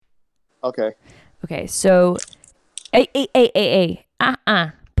Okay. Okay, so hey.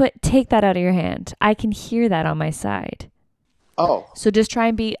 Take that out of your hand. I can hear that on my side. Oh, So just try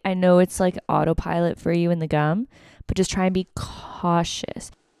and be, I know it's like autopilot for you in the gum, but just try and be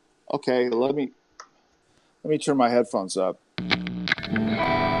cautious. okay. Let me turn my headphones up.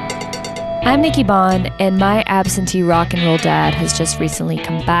 I'm Nikki Bond, and my absentee rock and roll dad has just recently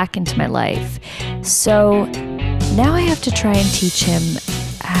come back into my life. So now I have to try and teach him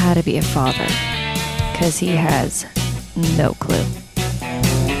how to be a father, because he has no clue.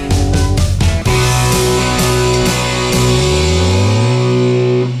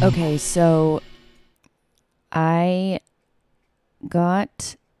 Okay, so I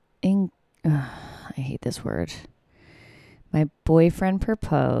got in. I hate this word. My boyfriend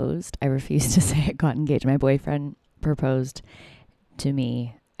proposed. I refuse to say I got engaged. My boyfriend proposed to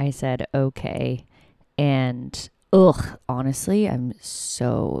me. I said, okay. And honestly, I'm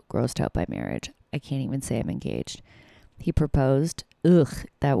so grossed out by marriage. I can't even say I'm engaged. He proposed.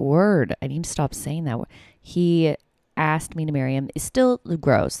 That word. I need to stop saying that word. He asked me to marry him. It's still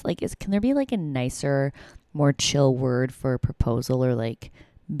gross. Like, can there be like a nicer, more chill word for proposal or like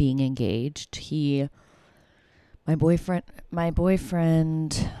being engaged? My boyfriend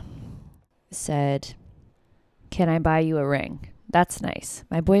said, "Can I buy you a ring?" That's nice.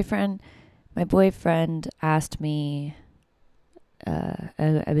 My boyfriend asked me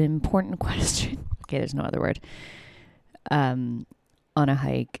an important question. Okay, there's no other word. On a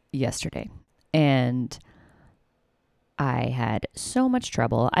hike yesterday, and I had so much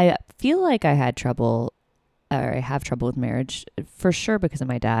trouble. I feel like I had trouble, or I have trouble with marriage for sure because of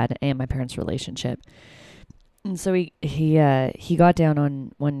my dad and my parents' relationship. And so he got down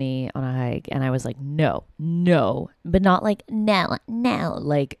on one knee on a hike, and I was like, no, but not like no,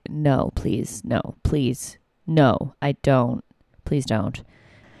 like no, please, no, please, no, I don't, please don't.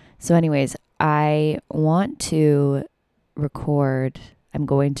 So, anyways, I want to record. I'm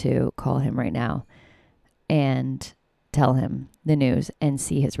going to call him right now and tell him the news and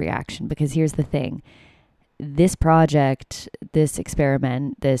see his reaction. Because here's the thing: this project, this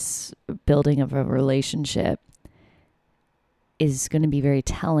experiment, this building of a relationship is going to be very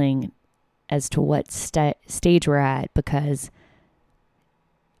telling as to what stage we're at, because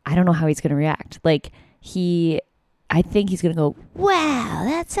I don't know how he's going to react. Like, I think he's going to go, wow,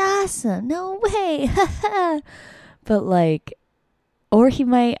 that's awesome. No way. But like, or he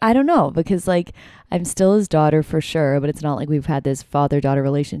might, I don't know, because like I'm still his daughter for sure, but it's not like we've had this father-daughter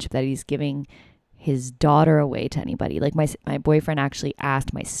relationship that he's giving his daughter away to anybody. Like my boyfriend actually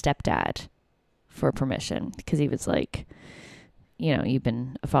asked my stepdad for permission because he was like, you've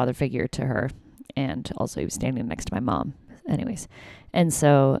been a father figure to her. And also he was standing next to my mom. Anyways. And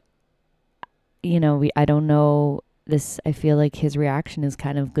so, I don't know this. I feel like his reaction is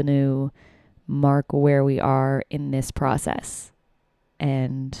kind of going to mark where we are in this process.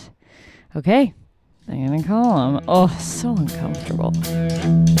 And okay, I'm going to call him. Oh, so uncomfortable.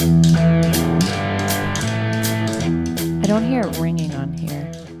 I don't hear it ringing on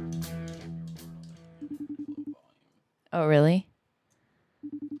here. Oh, really?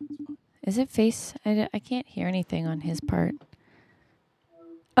 Is it face? I can't hear anything on his part.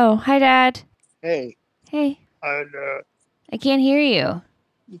 Oh, hi, Dad. Hey, Hey, I, I can't hear you.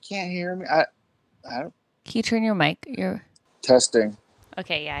 you can't hear me. I don't. Can you turn your mic? Testing.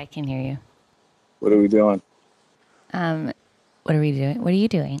 Okay, yeah, I can hear you. What are we doing? What are we doing? What are you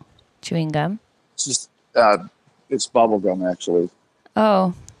doing? Chewing gum? It's just it's bubble gum actually.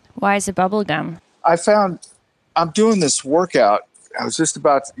 Oh, why is it bubble gum? I'm doing this workout.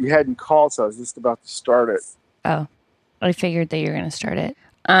 You hadn't called, so I was just about to start it. Oh, I figured that you were going to start it.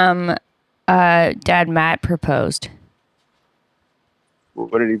 Dad Matt proposed.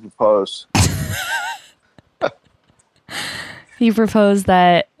 What did he propose? He proposed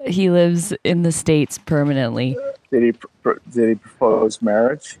that he lives in the States permanently. Did he propose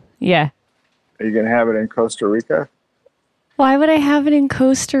marriage? Yeah. Are you going to have it in Costa Rica? Why would I have it in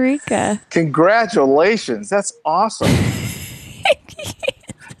Costa Rica? Congratulations. That's awesome.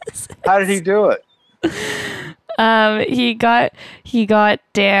 How did he do it? He got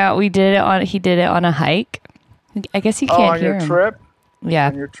down. He did it on a hike. I guess you can't hear him. On your trip? Yeah.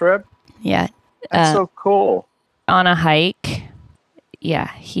 On your trip? Yeah. That's so cool. On a hike.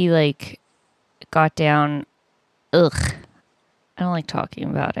 Yeah. He like got down. Ugh. I don't like talking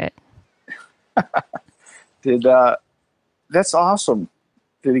about it. That's awesome.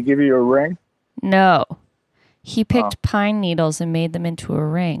 Did he give you a ring? No. He picked pine needles and made them into a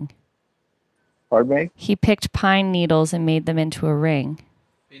ring. Pardon me? He picked pine needles and made them into a ring.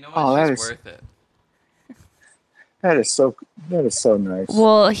 You know what? It's worth it. That is so. That is so nice.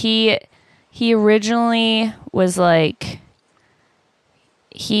 Well, he originally was like,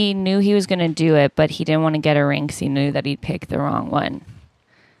 he knew he was going to do it, but he didn't want to get a ring because he knew that he'd pick the wrong one.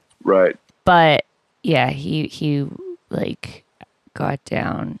 Right. But yeah, he like got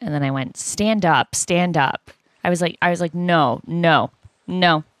down, and then I went, stand up, stand up. I was like, no, no,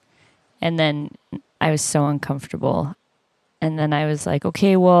 no. And then I was so uncomfortable. And then I was like,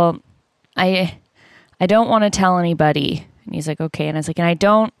 okay, well, I don't want to tell anybody. And he's like, okay. And I was like, and I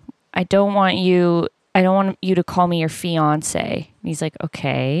don't want you to call me your fiance. And he's like,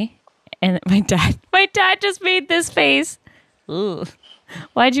 okay. And my dad just made this face. Ooh.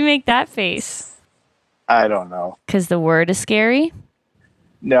 Why'd you make that face? I don't know. 'Cause the word is scary?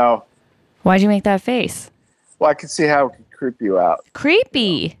 No. Why'd you make that face? Well, I can see how it could creep you out.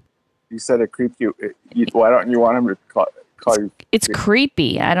 Creepy. You said it creeped you. Why don't you want him to call you? It's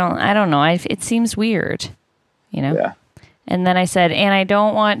creepy. I don't know. It seems weird, you know? Yeah. And then I said, and I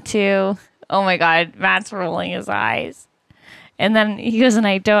don't want to. Oh my God, Matt's rolling his eyes. And then he goes, and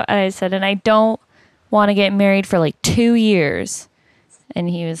I said, and I don't want to get married for like 2 years. And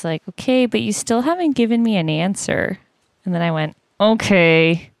he was like, okay, but you still haven't given me an answer. And then I went,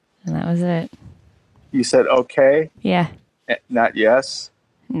 okay. And that was it. You said okay, Yeah. not yes.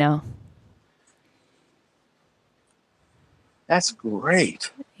 No. That's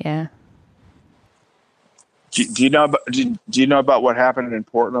great. Yeah. Do you know about? Do you know about what happened in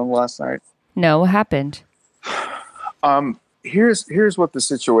Portland last night? No, what happened? Here's what the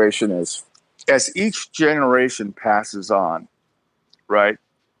situation is. As each generation passes on, right?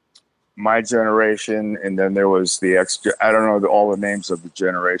 My generation, and then there was the I don't know all the names of the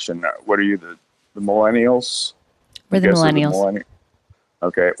generation. What are you, the millennials? We're the millennials.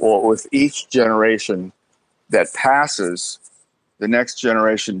 Okay. Well, with each generation that passes, the next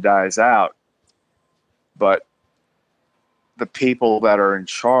generation dies out. But the people that are in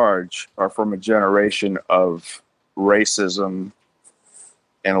charge are from a generation of racism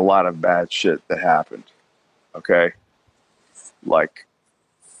and a lot of bad shit that happened. Okay.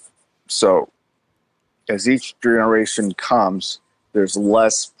 So as each generation comes, there's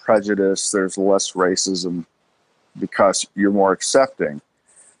less prejudice, there's less racism because you're more accepting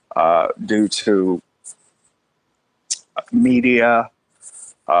due to media,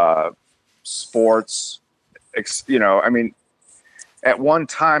 sports, I mean, at one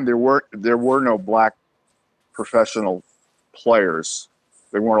time there were no black professional players.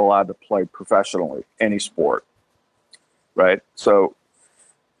 They weren't allowed to play professionally any sport, right? So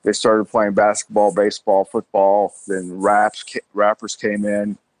they started playing basketball, baseball, football. Then rappers came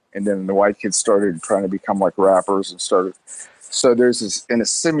in, and then the white kids started trying to become like rappers and started. So there's this in a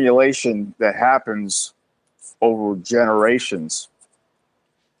simulation that happens over generations.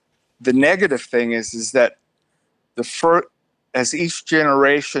 The negative thing is that as each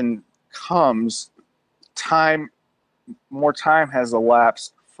generation comes, more time has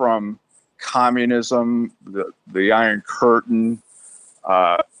elapsed from communism, the Iron Curtain,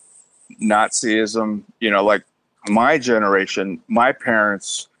 Nazism. Like my generation, my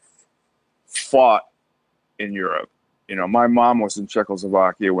parents fought in Europe. My mom was in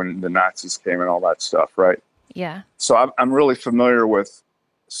Czechoslovakia when the Nazis came and all that stuff, right? Yeah. So I'm really familiar with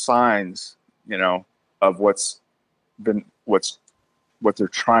signs, of what they're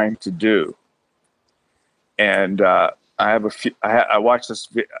trying to do. And I have a few. I watch this.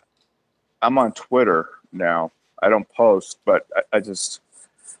 I'm on Twitter now. I don't post, but I just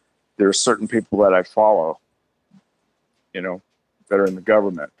there are certain people that I follow, that are in the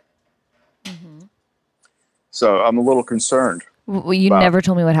government. Mm-hmm. So I'm a little concerned. Well, you never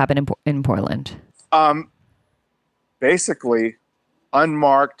told me what happened in Portland. Basically,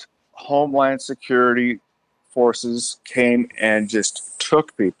 unmarked Homeland Security forces came and just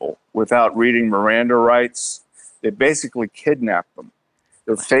took people without reading Miranda rights. They basically kidnapped them.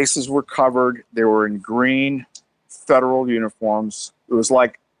 Their faces were covered. They were in green federal uniforms. It was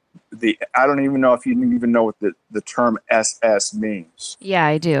like I don't even know if you even know what the term SS means. Yeah,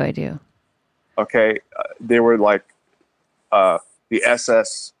 I do. Okay. They were like the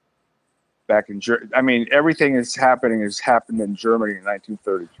SS back in Germany. I mean, everything has happened in Germany in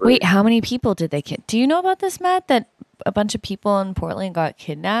 1933. Wait, how many people did they do you know about this, Matt, that a bunch of people in Portland got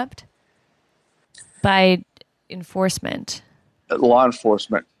kidnapped by enforcement? Law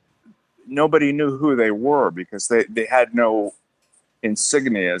enforcement. Nobody knew who they were because they had no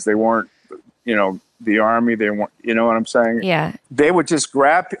insignias. They weren't, the army. They weren't, you know what I'm saying? Yeah. They would just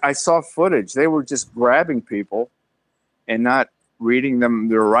I saw footage. They were just grabbing people and not reading them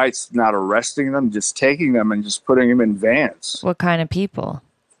their rights, not arresting them, just taking them and just putting them in vans. What kind of people?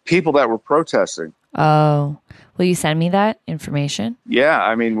 People that were protesting. Oh, will you send me that information? Yeah,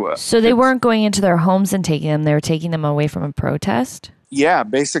 I mean, So they weren't going into their homes and taking them; they were taking them away from a protest. yeah,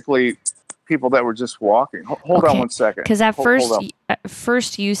 basically people that were just walking. Hold on Okay, one second. because Hold on. at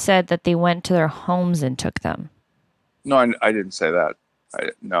first you said that they went to their homes and took them. No, I didn't say that.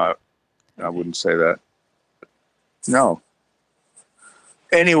 No, I Okay. wouldn't say that. No.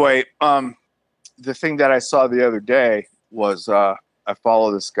 Anyway, the thing that I saw the other day was I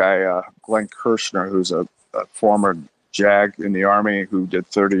follow this guy, Glenn Kirshner, who's a former JAG in the Army who did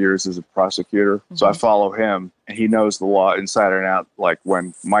 30 years as a prosecutor. Mm-hmm. So I follow him, and he knows the law inside and out. Like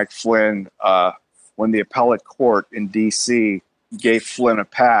when Mike Flynn, when the appellate court in D.C. gave Flynn a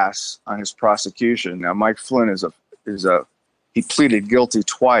pass on his prosecution. Now, Mike Flynn he pleaded guilty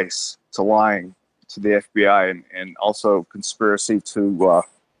twice to lying to the FBI and also conspiracy to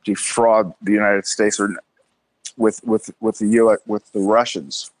defraud the United States or with the US, with the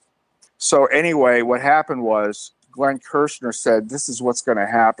Russians. So anyway, what happened was Glenn Kirshner said, this is what's going to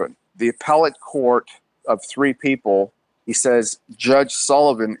happen. The appellate court of 3 people, he says, Judge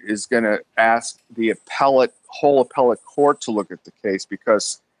Sullivan is going to ask the whole appellate court to look at the case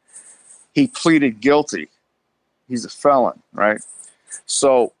because he pleaded guilty. He's a felon, right?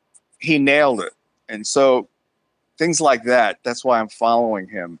 So he nailed it. And so things like that, that's why I'm following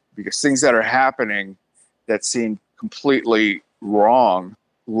him, because things that are happening that seem completely wrong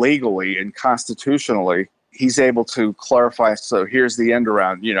legally and constitutionally, he's able to clarify. So here's the end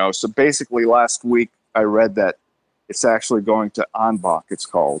around, So basically last week I read that it's actually going to en banc. It's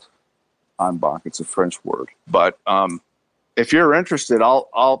called en banc. It's a French word. But if you're interested,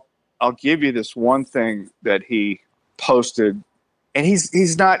 I'll give you this one thing that he posted. And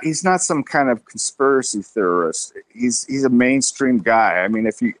he's not some kind of conspiracy theorist. He's a mainstream guy. I mean,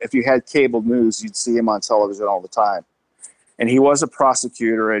 if you had cable news, you'd see him on television all the time. And he was a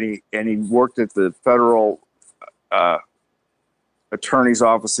prosecutor, and he worked at the federal attorney's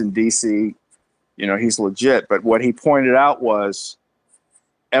office in D.C. He's legit. But what he pointed out was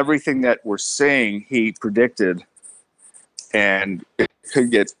everything that we're seeing, he predicted, and it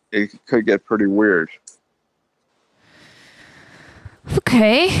could get pretty weird.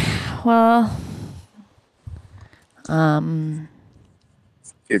 Okay, well,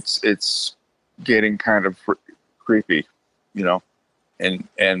 it's getting kind of creepy, and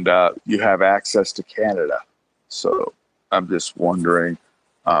you have access to Canada, so I'm just wondering.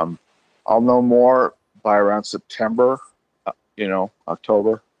 I'll know more by around September,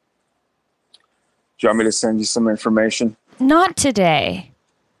 October. Do you want me to send you some information? Not today.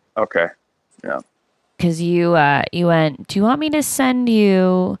 Okay, yeah. Because you went, do you want me to send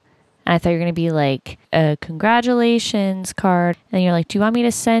you, and I thought you were going to be like, a congratulations card. And you're like, do you want me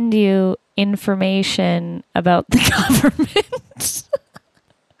to send you information about the government?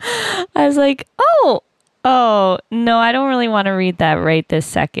 I was like, oh, no, I don't really want to read that right this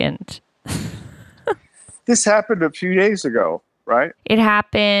second. This happened a few days ago, right? It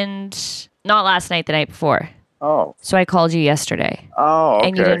happened not last night, the night before. Oh. So I called you yesterday. Oh, okay.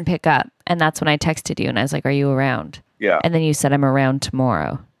 And you didn't pick up. And that's when I texted you and I was like, are you around? Yeah. And then you said, I'm around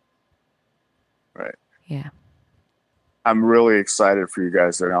tomorrow. Right. Yeah. I'm really excited for you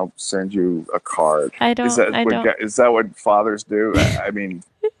guys, and I'll send you a card. Is that what fathers do? I mean,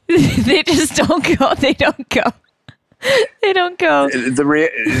 they just don't go. They don't go. They don't go.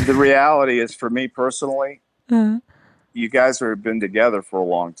 The reality is, for me personally, you guys have been together for a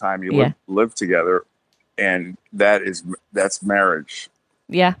long time. You live together, and that's marriage.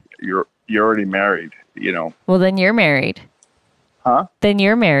 Yeah. You're already married, Well, then you're married. Huh? Then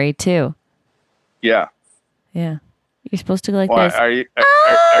you're married too. Yeah. Yeah. You're supposed to go like this. Are you,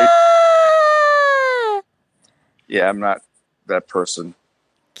 yeah, I'm not that person.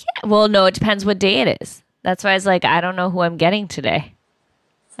 Yeah. Well, no, it depends what day it is. That's why I was like, I don't know who I'm getting today.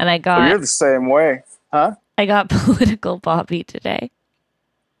 And I got... Well, you're the same way, huh? I got political Bobby today.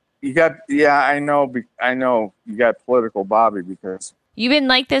 I know you got political Bobby because... You've been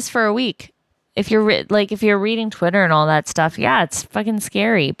like this for a week. If you're reading Twitter and all that stuff, yeah, it's fucking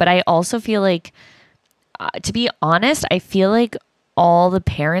scary. But I also feel like, to be honest, I feel like all the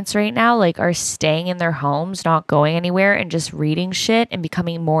parents right now are staying in their homes, not going anywhere, and just reading shit and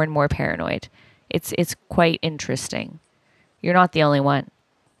becoming more and more paranoid. It's quite interesting. You're not the only one.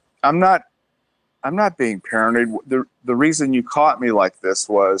 I'm not being paranoid. The reason you caught me like this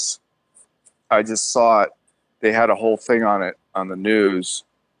was I just saw it. They had a whole thing on it on the news.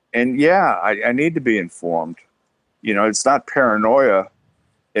 And yeah, I need to be informed. It's not paranoia.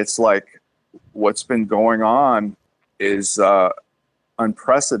 It's like what's been going on is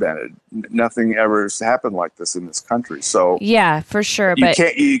unprecedented. Nothing ever has happened like this in this country. So Yeah, for sure. you But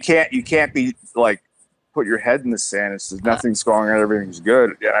can't be like put your head in the sand and say nothing's going on, everything's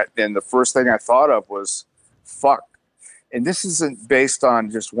good. And the first thing I thought of was, fuck. And this isn't based on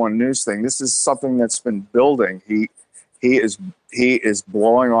just one news thing. This is something that's been building. He is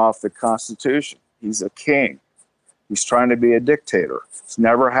blowing off the Constitution. He's a king. He's trying to be a dictator. It's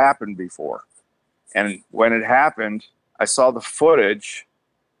never happened before. And when it happened, I saw the footage,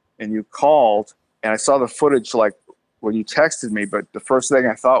 and you called, and I saw the footage like when you texted me. But the first thing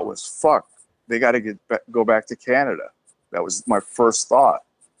I thought was, "Fuck, they got to go back to Canada." That was my first thought.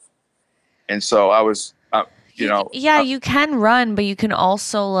 And so I was, you can run, but you can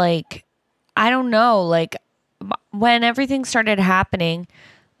also like, I don't know, like when everything started happening,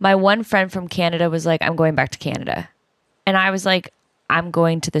 my one friend from Canada was like, "I'm going back to Canada," and I was like, "I'm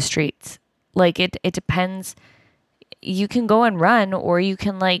going to the streets." Like it depends. You can go and run, or you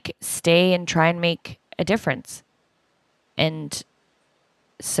can like stay and try and make a difference and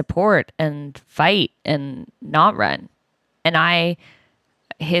support and fight and not run. And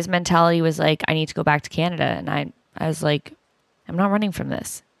his mentality was like, I need to go back to Canada. And I was like, I'm not running from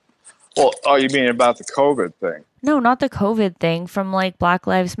this. Well, oh, you mean about the COVID thing? No, not the COVID thing, from like Black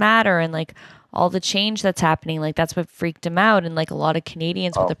Lives Matter and like all the change that's happening. Like that's what freaked him out. And like a lot of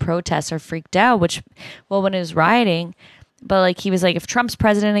Canadians with the protests are freaked out, when it was rioting, but like he was like, if Trump's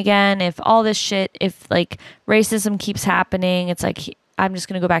president again, if all this shit, if like racism keeps happening, it's like, I'm just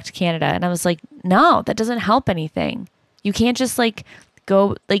going to go back to Canada. And I was like, no, that doesn't help anything. You can't just like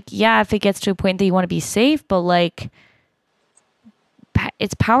go, like, yeah, if it gets to a point that you want to be safe, but like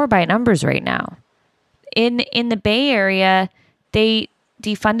it's power by numbers right now. In the Bay Area, they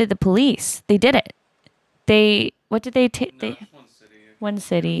defunded the police. They did it. What did they take? One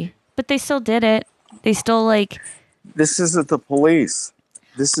city. But they still did it. They still like. This isn't the police.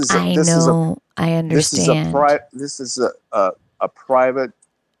 I understand. This is a private.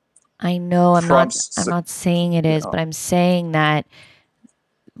 I know. I'm not saying it is, but I'm saying that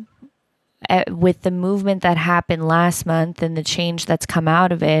with the movement that happened last month and the change that's come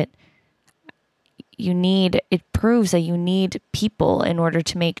out of it, it proves that you need people in order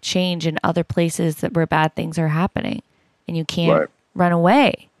to make change in other places where bad things are happening, and you can't run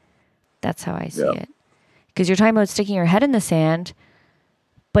away. That's how I see it. Because you're talking about sticking your head in the sand,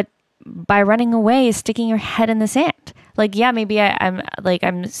 but by running away is sticking your head in the sand. Like, yeah, maybe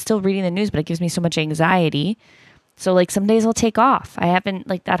I'm still reading the news, but it gives me so much anxiety. So like some days I'll take off. I haven't,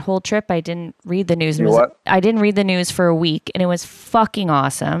 like that whole trip, I didn't read the news. I didn't read the news for a week, and it was fucking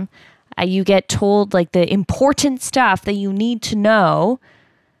awesome. You get told like the important stuff that you need to know.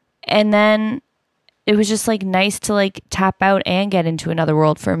 And then it was just like nice to like tap out and get into another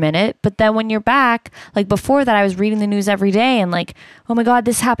world for a minute. But then when you're back, like before that, I was reading the news every day and like, oh my God,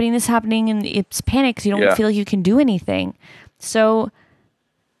 this happening. And it's panic because you don't feel like you can do anything. So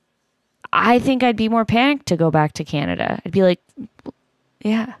I think I'd be more panicked to go back to Canada. I'd be like,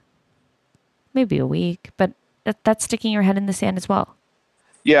 yeah, maybe a week, but that's sticking your head in the sand as well.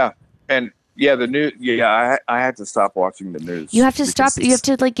 Yeah. And the news. Yeah, I had to stop watching the news. You have to stop. You have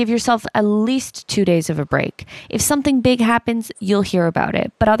to like give yourself at least 2 days of a break. If something big happens, you'll hear about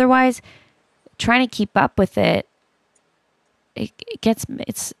it. But otherwise, trying to keep up with it,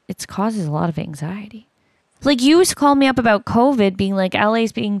 it causes a lot of anxiety. Like you used to call me up about COVID being like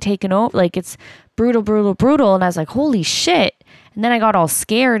LA's being taken over, like it's brutal, brutal, brutal, and I was like, holy shit! And then I got all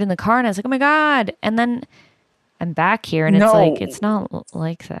scared in the car, and I was like, oh my God! And then I'm back here, and it's like it's not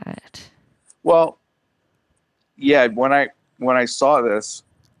like that. Well, yeah. When I saw this,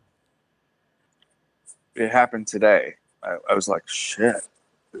 it happened today. I was like, shit.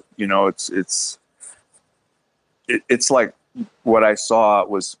 You know, it's like what I saw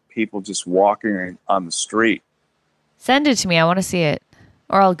was people just walking on the street. Send it to me. I want to see it,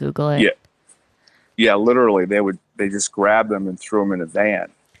 or I'll Google it. Yeah. Literally, they just grabbed them and threw them in a van,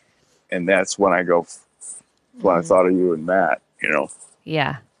 and that's when I thought of you and Matt. You know.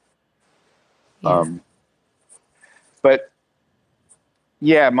 Yeah. But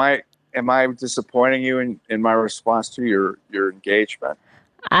yeah, am I disappointing you in my response to your engagement?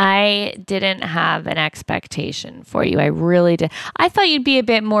 I didn't have an expectation for you. I really did. I thought you'd be a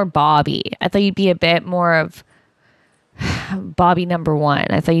bit more Bobby. I thought you'd be a bit more of Bobby number one.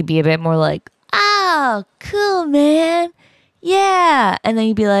 I thought you'd be a bit more like, oh, cool, man. Yeah. And then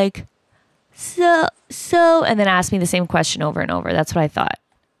you'd be like, so, and then ask me the same question over and over. That's what I thought.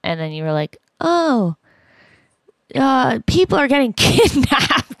 And then you were like, oh, people are getting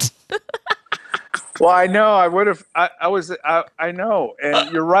kidnapped. Well, I know. I would have. I know,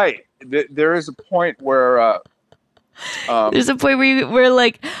 and you're right. There is a point where There's a point where we're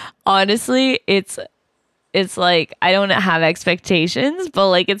like, honestly, it's like I don't have expectations, but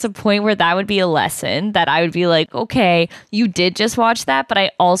like it's a point where that would be a lesson that I would be like, okay, you did just watch that, but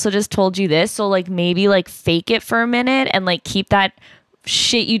I also just told you this, so like maybe like fake it for a minute and like keep that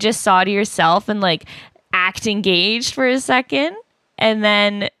shit you just saw to yourself and like act engaged for a second, and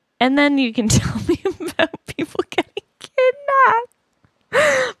then you can tell me about people getting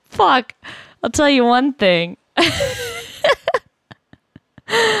kidnapped. Fuck, I'll tell you one thing.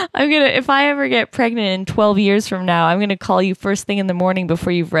 If I ever get pregnant in 12 years from now, I'm gonna call you first thing in the morning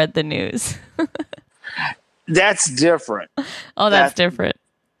before you've read the news. That's different. Oh, that's different.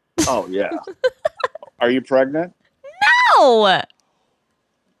 Oh yeah. Are you pregnant? No.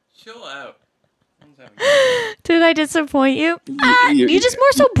 Chill out. Did I disappoint you? You just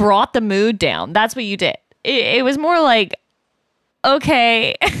more so brought the mood down. That's what you did. It was more like,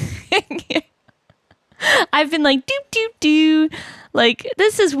 okay. I've been like, do. Like,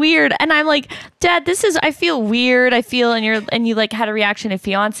 this is weird. And I'm like, Dad, I feel weird. And you like had a reaction to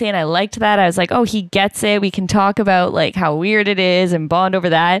Fiance, and I liked that. I was like, oh, he gets it. We can talk about like how weird it is and bond over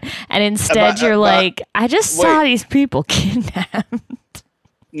that. And instead you're like, I just saw these people kidnapped.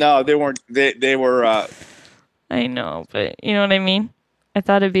 No, they weren't. They were. I know, but you know what I mean? I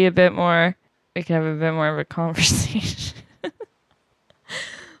thought it'd be a bit more, we could have a bit more of a conversation.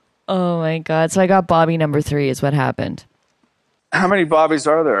 Oh my God. So I got Bobby number 3 is what happened. How many Bobbies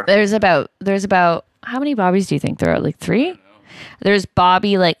are there? There's about how many Bobbies do you think there are? Like 3? There's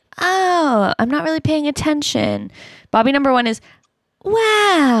Bobby like, oh, I'm not really paying attention. Bobby number 1 is,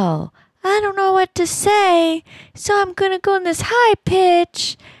 wow, I don't know what to say, so I'm gonna go in this high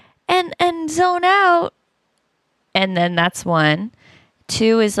pitch and zone out. And then that's 1.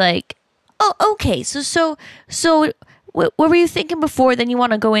 2 is like, oh, okay, so what were you thinking before? Then you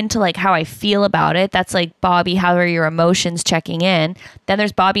want to go into like how I feel about it. That's like Bobby, how are your emotions checking in? Then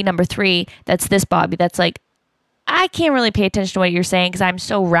there's Bobby number 3. That's this Bobby. That's like, I can't really pay attention to what you're saying because I'm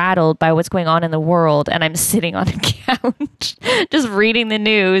so rattled by what's going on in the world, and I'm sitting on a couch just reading the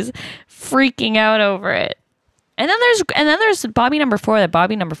news, freaking out over it. And then there's Bobby number 4. That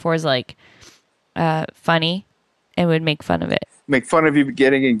Bobby number 4 is like funny and would make fun of it. Make fun of you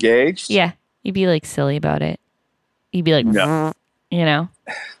getting engaged? Yeah, you'd be like silly about it. You'd be like, no. You know?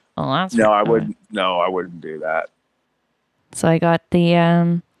 Oh, that's I wouldn't. No, I wouldn't do that. So I got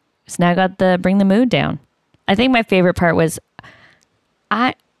the bring the mood down. I think my favorite part was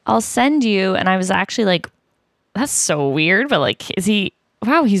I'll send you, and I was actually like, that's so weird, but like, he's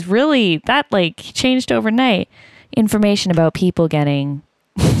really that like changed overnight. Information about people getting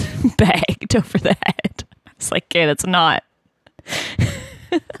bagged over the head. I was like, kid, it's not.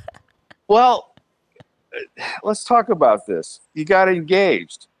 Well, let's talk about this. You got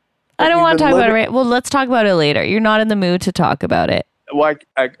engaged. I don't want to talk about it right. Well, let's talk about it later. You're not in the mood to talk about it. Well,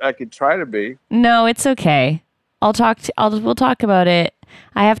 I could try to be. No, it's okay. We'll talk about it.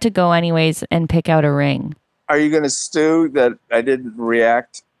 I have to go anyways and pick out a ring. Are you going to stew that I didn't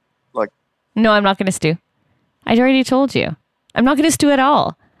react? No, I'm not going to stew. I already told you. I'm not going to stew at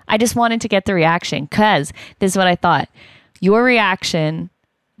all. I just wanted to get the reaction because this is what I thought. Your reaction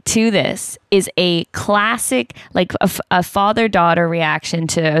to this is a classic, like a father-daughter reaction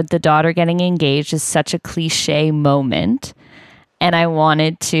to the daughter getting engaged is such a cliche moment. And I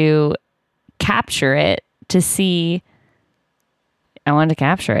wanted to capture it to see what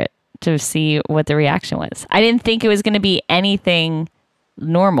the reaction was. I didn't think it was going to be anything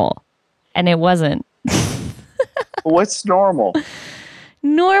normal, and it wasn't. What's normal?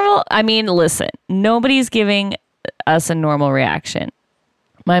 Normal? I mean, listen, nobody's giving us a normal reaction.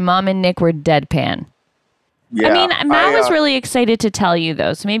 My mom and Nick were deadpan. Yeah, I mean, Matt was really excited to tell you,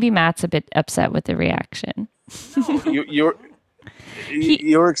 though, so maybe Matt's a bit upset with the reaction. You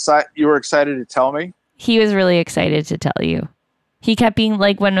were excited. You were excited to tell me. He was really excited to tell you. He kept being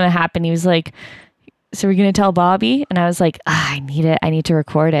like, when it happened, he was like, "So we're gonna tell Bobby?" And I was like, "I need it. I need to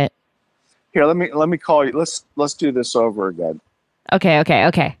record it." Here, let me call you. Let's do this over again. Okay.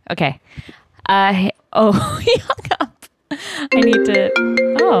 Oh, he hung up. I need to.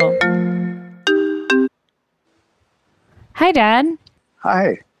 Oh. Hi, Dad.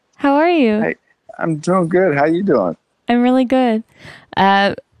 Hi. How are you? Hey, I'm doing good. How you doing? I'm really good.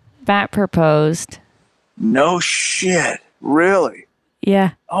 Matt proposed. No shit. Really?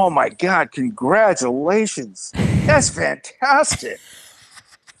 Yeah. Oh my God. Congratulations. That's fantastic.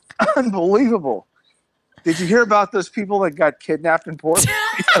 Unbelievable. Did you hear about those people that got kidnapped in Portland?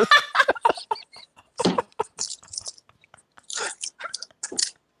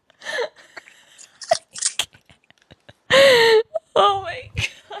 Oh my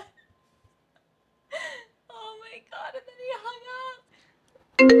God. Oh my God.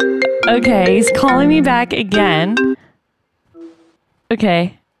 Okay, he's calling me back again.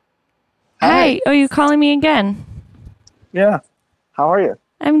 Okay. Hi. Oh, you calling me again? Yeah. How are you?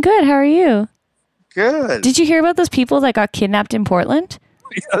 I'm good. How are you? Good. Did you hear about those people that got kidnapped in Portland?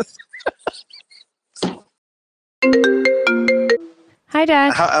 Yes. Hi,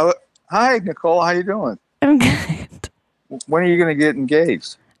 Dad. Hi, Nicole. How you doing? I'm good. When are you going to get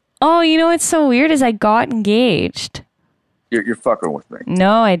engaged? Oh, you know what's so weird is I got engaged. You're fucking with me.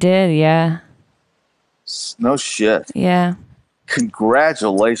 No, I did. Yeah. No shit. Yeah.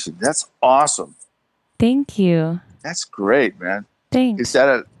 Congratulations. That's awesome. Thank you. That's great, man. Thanks. Is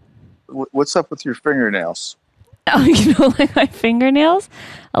that what's up with your fingernails? Oh, you know, like my fingernails?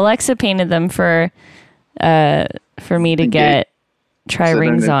 Alexa painted them for me to try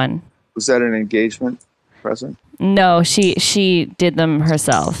rings on. Was that an engagement present? No, she did them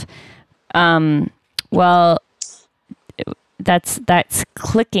herself. Well, that's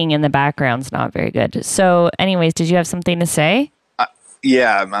clicking in the background's not very good. So, anyways, did you have something to say?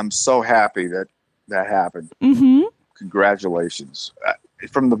 Yeah, I'm so happy that happened. Mm-hmm. Congratulations.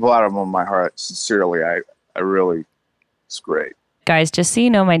 From the bottom of my heart, sincerely, I really, it's great. Guys, just so you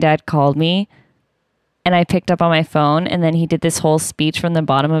know, my dad called me and I picked up on my phone and then he did this whole speech from the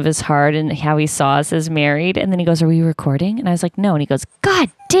bottom of his heart and how he saw us as married. And then he goes, "Are we recording?" And I was like, "No." And he goes,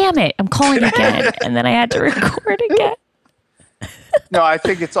 "God damn it, I'm calling again." And then I had to record again. No, I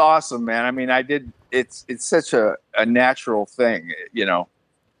think it's awesome, man. I mean, it's such a natural thing, you know.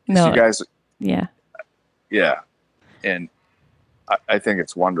 No. You guys, Yeah. yeah. And I think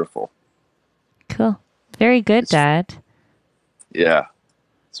it's wonderful. Cool. Very good, Dad. Yeah.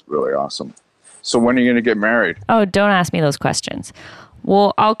 It's really awesome. So when are you going to get married? Oh, don't ask me those questions.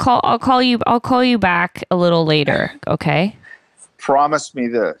 Well, I'll call you back a little later, okay? Promise me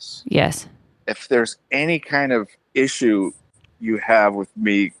this. Yes. If there's any kind of issue you have with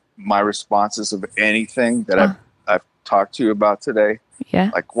me, my responses of anything that I've talked to you about today,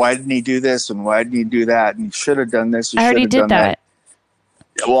 yeah, like why didn't he do this and why didn't he do that and you should have done this. I already did that.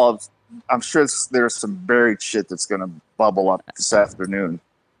 Well, I'm sure there's some buried shit that's going to bubble up this afternoon.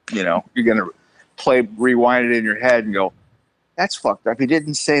 You know, you're going to rewind it in your head and go, "That's fucked up. He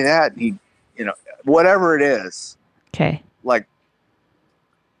didn't say that." He, you know, whatever it is. Okay. Like,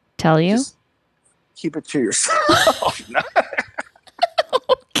 tell you. Just keep it to yourself.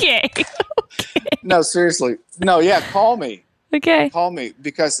 Okay. No, seriously. No, yeah, call me. Okay. Call me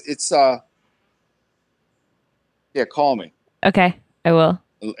because it's yeah, call me. Okay, I will.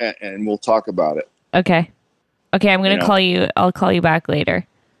 And we'll talk about it. Okay. Okay, I'm going to call you. I'll call you back later.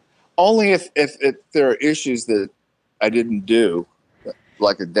 Only if there are issues that I didn't do,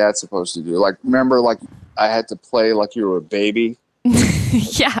 like a dad's supposed to do. Like, remember, like I had to play like you were a baby.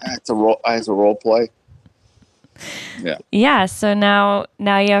 Yeah. I had to role play. Yeah. Yeah. So now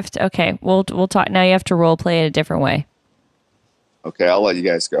you have to. Okay, we'll talk. Now you have to role play it a different way. Okay, I'll let you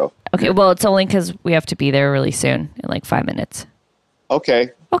guys go. Okay. Well, it's only because we have to be there really soon in like 5 minutes. Okay.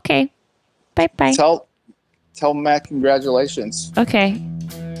 Okay. Bye. Tell Matt congratulations. Okay.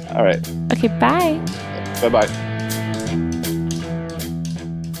 All right. Okay. Bye. Bye.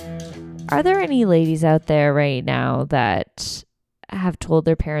 Are there any ladies out there right now that have told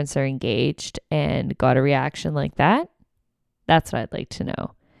their parents they're engaged and got a reaction like that? That's what I'd like to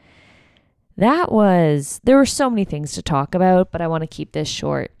know. There were so many things to talk about, but I want to keep this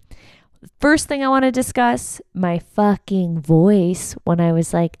short. First thing I want to discuss, my fucking voice when I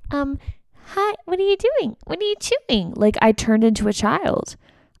was like, hi, what are you doing? What are you chewing? Like, I turned into a child.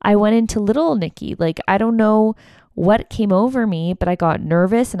 I went into little Nikki. Like, I don't know what came over me, but I got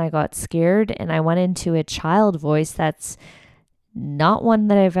nervous and I got scared and I went into a child voice that's not one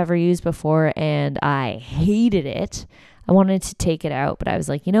that I've ever used before, and I hated it. I wanted to take it out, but I was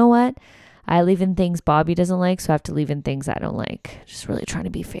like, you know what? I leave in things Bobby doesn't like, so I have to leave in things I don't like. Just really trying to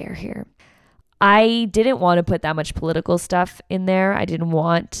be fair here. I didn't want to put that much political stuff in there. I didn't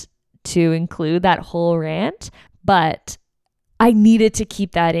want to include that whole rant, but I needed to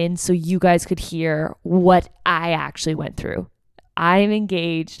keep that in so you guys could hear what I actually went through. I'm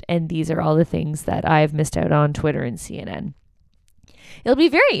engaged, and these are all the things that I've missed out on Twitter and CNN. It'll be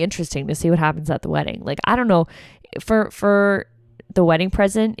very interesting to see what happens at the wedding. Like, I don't know, for the wedding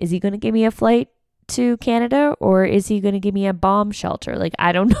present, is he going to give me a flight to Canada or is he going to give me a bomb shelter? Like,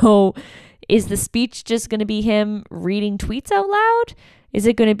 I don't know. Is the speech just going to be him reading tweets out loud? Is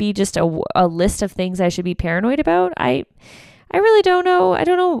it going to be just a list of things I should be paranoid about? I really don't know. I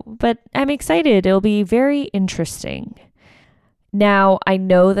don't know, but I'm excited. It'll be very interesting. Now, I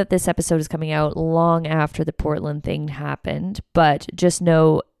know that this episode is coming out long after the Portland thing happened, but just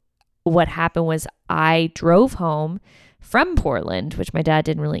know what happened was I drove home from Portland, which my dad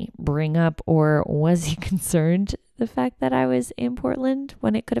didn't really bring up, or was he concerned the fact that I was in Portland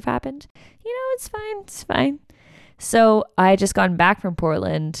when it could have happened? It's fine. So I had just gotten back from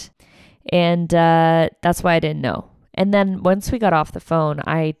Portland, and that's why I didn't know. And then once we got off the phone,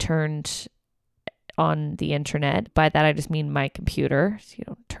 I turned on the internet. By that, I just mean my computer. So you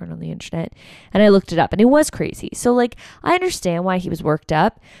don't turn on the internet. And I looked it up, and it was crazy. So I understand why he was worked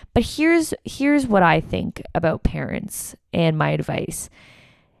up, but here's what I think about parents and my advice.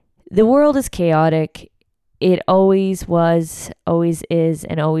 The world is chaotic. It always was, always is,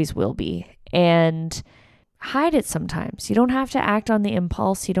 and always will be. And hide it sometimes. You don't have to act on the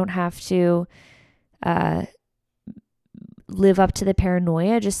impulse. You don't have to live up to the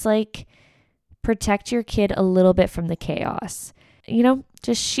paranoia. Just protect your kid a little bit from the chaos.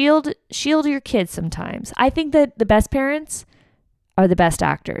 Just shield your kids sometimes. I think that the best parents are the best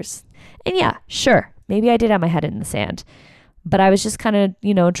actors. And yeah, sure, maybe I did have my head in the sand, but I was just kind of,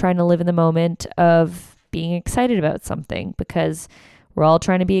 trying to live in the moment of being excited about something, because we're all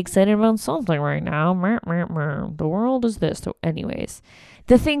trying to be excited about something right now. The world is this. So anyways,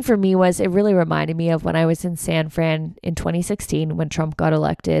 the thing for me was, it really reminded me of when I was in San Fran in 2016 when Trump got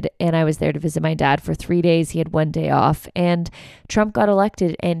elected, and I was there to visit my dad for 3 days. He had 1 day off, and Trump got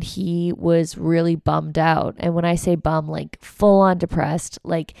elected, and he was really bummed out. And when I say bum, full on depressed,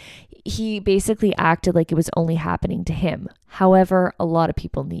 he basically acted like it was only happening to him. However, a lot of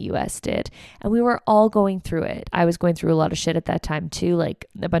people in the US did. And we were all going through it. I was going through a lot of shit at that time too.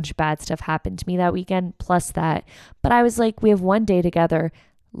 A bunch of bad stuff happened to me that weekend, plus that. But I was like, we have 1 day together.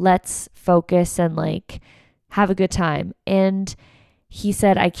 Let's focus and have a good time. And he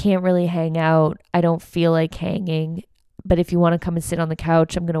said, I can't really hang out. I don't feel like hanging. But if you want to come and sit on the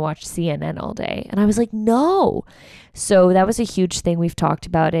couch, I'm going to watch CNN all day. And I was like, no. So that was a huge thing. We've talked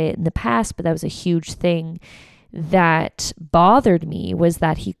about it in the past, but that was a huge thing that bothered me, was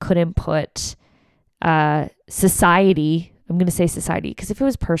that he couldn't put society. I'm going to say society, because if it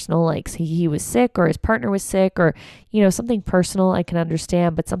was personal, he was sick or his partner was sick or, something personal, I can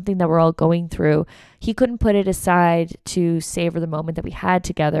understand, but something that we're all going through, he couldn't put it aside to savor the moment that we had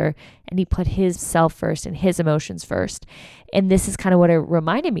together. And he put his self first and his emotions first. And this is kind of what it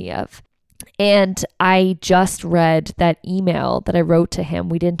reminded me of. And I just read that email that I wrote to him.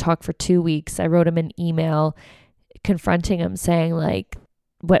 We didn't talk for 2 weeks. I wrote him an email confronting him, saying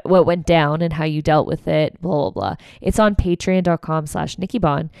what went down and how you dealt with it, blah, blah, blah. It's on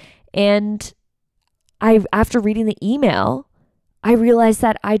patreon.com/NikkiBon. And after reading the email, I realized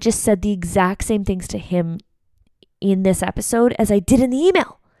that I just said the exact same things to him in this episode as I did in the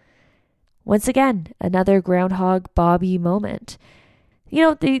email. Once again, another Groundhog Bobby moment.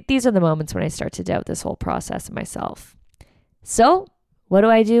 These are the moments when I start to doubt this whole process of myself. So what do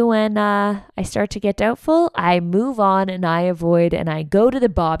I do when I start to get doubtful? I move on and I avoid, and I go to the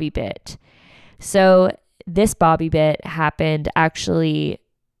Bobby bit. So this Bobby bit happened actually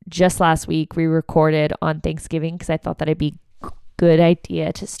just last week. We recorded on Thanksgiving because I thought that it'd be a good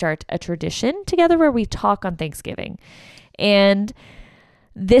idea to start a tradition together where we talk on Thanksgiving. And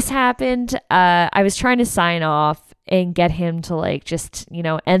this happened. I was trying to sign off and get him to just,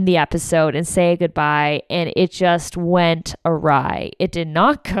 end the episode and say goodbye. And it just went awry. It did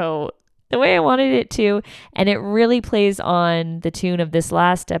not go the way I wanted it to. And it really plays on the tune of this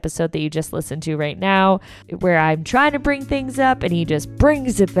last episode that you just listened to right now, where I'm trying to bring things up and he just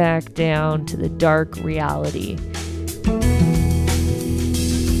brings it back down to the dark reality.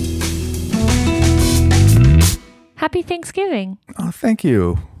 Happy Thanksgiving. Oh, thank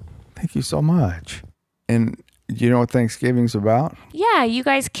you. Thank you so much. And do you know what Thanksgiving's about? Yeah, you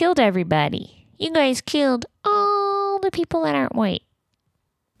guys killed everybody. You guys killed all the people that aren't white.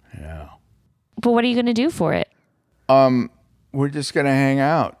 Yeah. But what are you going to do for it? We're just going to hang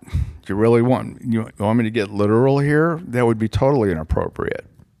out. Do you really want me to get literal here? That would be totally inappropriate.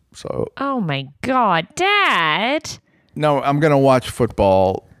 So. Oh my God, Dad. No, I'm going to watch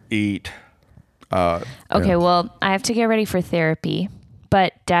football, eat. Okay, well, I have to get ready for therapy.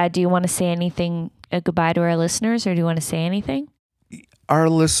 But Dad, do you want to say anything, goodbye to our listeners, or do you want to say anything? Our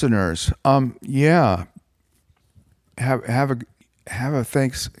listeners, yeah. Have a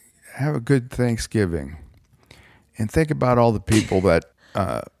good Thanksgiving, and think about all the people that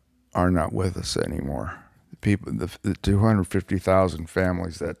are not with us anymore. The 250,000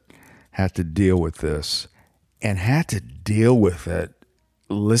 families that had to deal with this, and had to deal with it,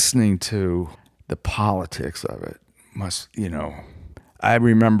 listening to the politics of it. I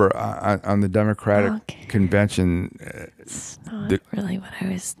remember on the Democratic convention. It's not really what I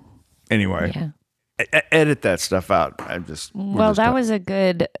was. Anyway. Yeah. edit that stuff out. Well, that was a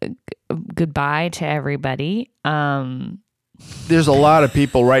good goodbye to everybody. There's a lot of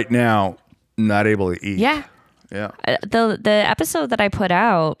people right now not able to eat. Yeah. Yeah. The episode that I put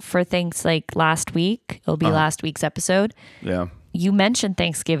out for things like last week, it'll be last week's episode. Yeah. You mentioned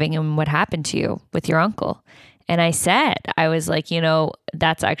Thanksgiving and what happened to you with your uncle. And I was like,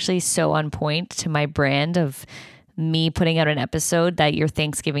 that's actually so on point to my brand of me putting out an episode that your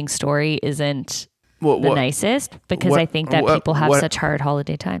Thanksgiving story isn't the nicest, because I think that people have such hard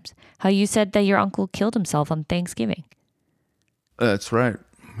holiday times. How you said that your uncle killed himself on Thanksgiving. That's right.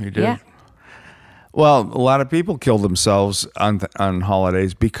 He did. Yeah. Well, a lot of people kill themselves on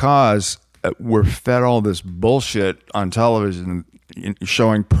holidays because we're fed all this bullshit on television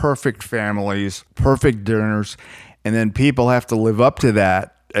showing perfect families, perfect dinners, and then people have to live up to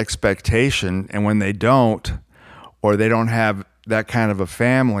that expectation. And when they don't, or they don't have that kind of a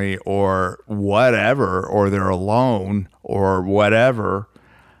family or whatever, or they're alone or whatever,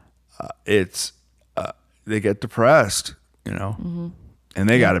 they get depressed, Mm-hmm. and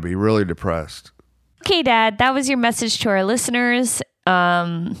they got to be really depressed. Okay, Dad, that was your message to our listeners.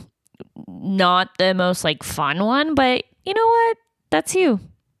 Not the most fun one, but you know what? That's you.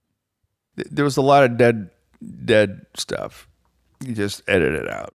 There was a lot of dead stuff. You just edit it out.